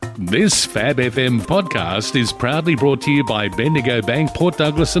This Fab FM podcast is proudly brought to you by Bendigo Bank, Port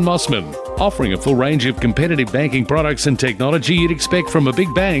Douglas and Mossman, offering a full range of competitive banking products and technology you'd expect from a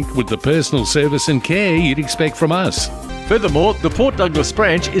big bank with the personal service and care you'd expect from us. Furthermore, the Port Douglas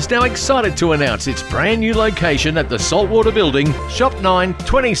branch is now excited to announce its brand new location at the Saltwater Building, Shop 9,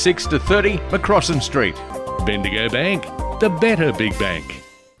 26 to 30 Macrossan Street. Bendigo Bank, the better big bank.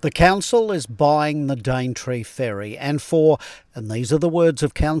 The council is buying the Daintree Ferry and these are the words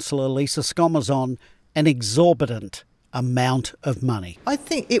of Councillor Lisa Scomazon, an exorbitant amount of money. I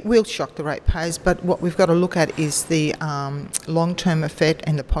think it will shock the ratepayers, but what we've got to look at is the long-term effect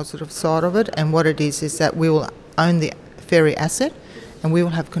and the positive side of it. And what it is that we will own the ferry asset and we will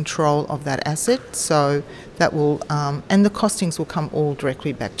have control of that asset. So that will, and the costings will come all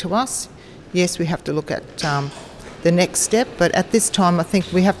directly back to us. Yes, we have to look at the next step, but at this time I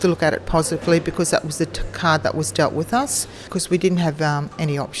think we have to look at it positively because that was the card that was dealt with us because we didn't have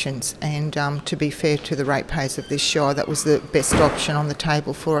any options, and to be fair to the ratepayers of this shire, that was the best option on the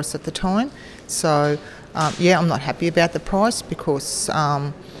table for us at the time. So I'm not happy about the price because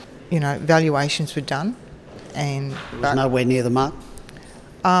valuations were done and it was nowhere near the mark.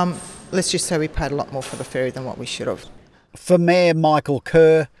 Let's just say we paid a lot more for the ferry than what we should have. For Mayor Michael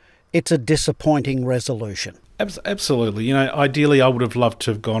Kerr, it's a disappointing resolution. Absolutely. Ideally I would have loved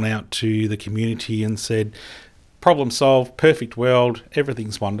to have gone out to the community and said, problem solved, perfect world,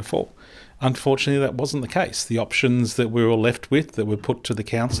 everything's wonderful. Unfortunately, that wasn't the case. The options that we were left with that were put to the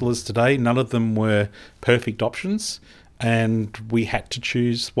councillors today, none of them were perfect options, and we had to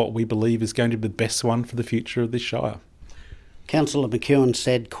choose what we believe is going to be the best one for the future of this shire. Councillor McEwen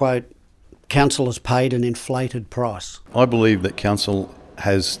said, quote, council has paid an inflated price. I believe that council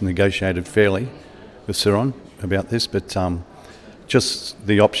has negotiated fairly with Ciron about this, but just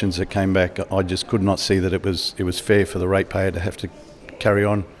the options that came back, I just could not see that it was fair for the ratepayer to have to carry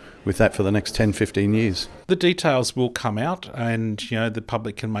on with that for the next 10, 15 years. The details will come out and, the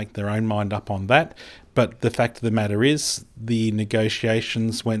public can make their own mind up on that. But the fact of the matter is the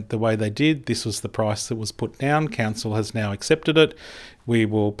negotiations went the way they did. This was the price that was put down. Council has now accepted it. We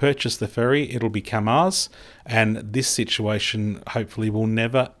will purchase the ferry. It'll become ours. And this situation hopefully will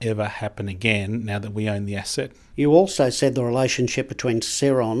never, ever happen again now that we own the asset. You also said the relationship between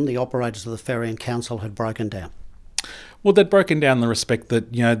Ciron, the operators of the ferry, and council had broken down. Well, they'd broken down in the respect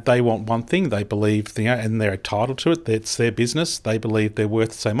that, they want one thing. They believe, and they're entitled to it. It's their business. They believe they're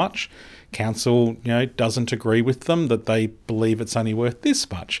worth so much. Council, doesn't agree with them that they believe it's only worth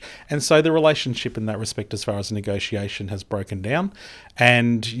this much. And so the relationship in that respect as far as negotiation has broken down.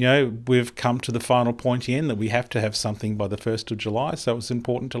 And, we've come to the final point again that we have to have something by the 1st of July. So it was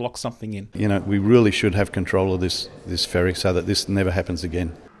important to lock something in. We really should have control of this ferry so that this never happens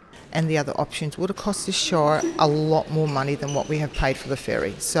again. And the other options would have cost this shire a lot more money than what we have paid for the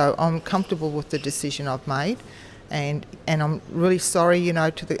ferry. So I'm comfortable with the decision I've made. And I'm really sorry,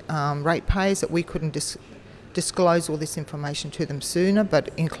 to the ratepayers that we couldn't disclose all this information to them sooner, but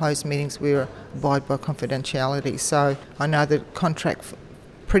in closed meetings we abide by confidentiality. So I know the contract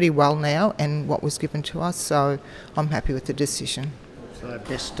pretty well now and what was given to us, so I'm happy with the decision. So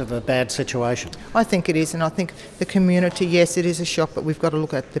best of a bad situation. I think it is, and I think the community, yes, it is a shock, but we've got to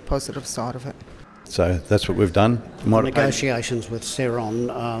look at the positive side of it. So that's what we've done. The negotiations with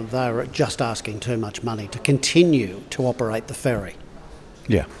Ciron, they're just asking too much money to continue to operate the ferry.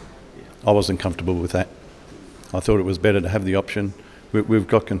 Yeah, I wasn't comfortable with that. I thought it was better to have the option. We've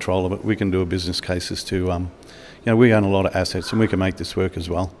got control of it. We can do a business case as to, we own a lot of assets and we can make this work as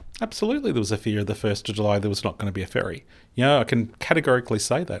well. Absolutely, there was a fear the 1st of July there was not going to be a ferry. I can categorically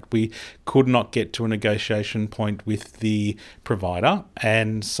say that. We could not get to a negotiation point with the provider,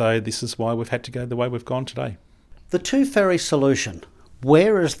 and so this is why we've had to go the way we've gone today. The two-ferry solution,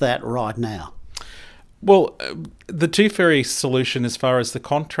 where is that right now? Well, the two-ferry solution, as far as the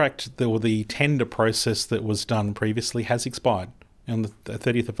contract or the tender process that was done previously, has expired. On the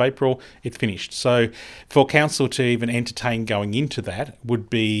 30th of April, it finished. So for council to even entertain going into that would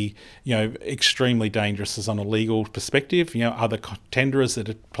be, extremely dangerous as on a legal perspective. Other tenderers that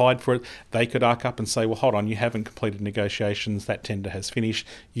applied for it, they could arc up and say, well, hold on, you haven't completed negotiations, that tender has finished,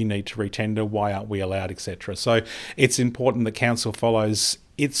 you need to retender, why aren't we allowed, etc. So it's important that council follows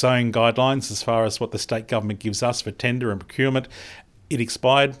its own guidelines as far as what the state government gives us for tender and procurement. It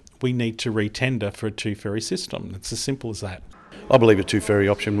expired, we need to retender for a two-ferry system. It's as simple as that. I believe a two-ferry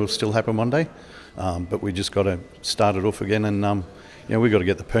option will still happen one day, but we just got to start it off again, and we've got to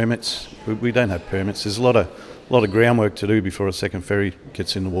get the permits. We don't have permits. There's a lot of groundwork to do before a second ferry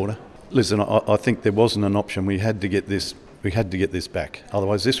gets in the water. Listen, I think there wasn't an option. We had to get this back.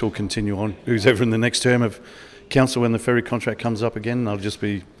 Otherwise, this will continue on. Who's ever in the next term of council when the ferry contract comes up again, they'll just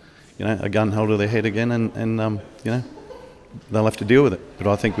be a gun held to their head again, and they'll have to deal with it. But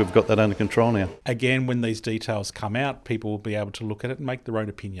I think we've got that under control now. Again, when these details come out, people will be able to look at it and make their own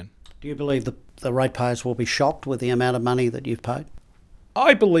opinion. Do you believe the ratepayers will be shocked with the amount of money that you've paid?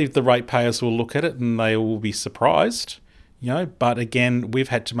 I believe the ratepayers will look at it and they will be surprised. But again, we've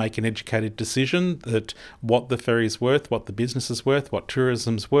had to make an educated decision that what the ferry's worth, what the business is worth, what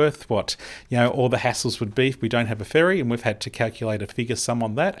tourism's worth, what, all the hassles would be if we don't have a ferry, and we've had to calculate a figure sum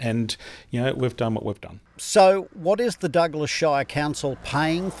on that, and, we've done what we've done. So what is the Douglas Shire Council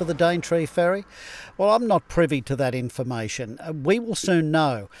paying for the Daintree ferry? Well, I'm not privy to that information. We will soon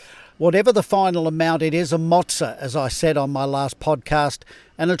know. Whatever the final amount, it is a mozza, as I said on my last podcast,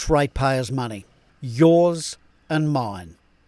 and it's ratepayers' money. Yours and mine.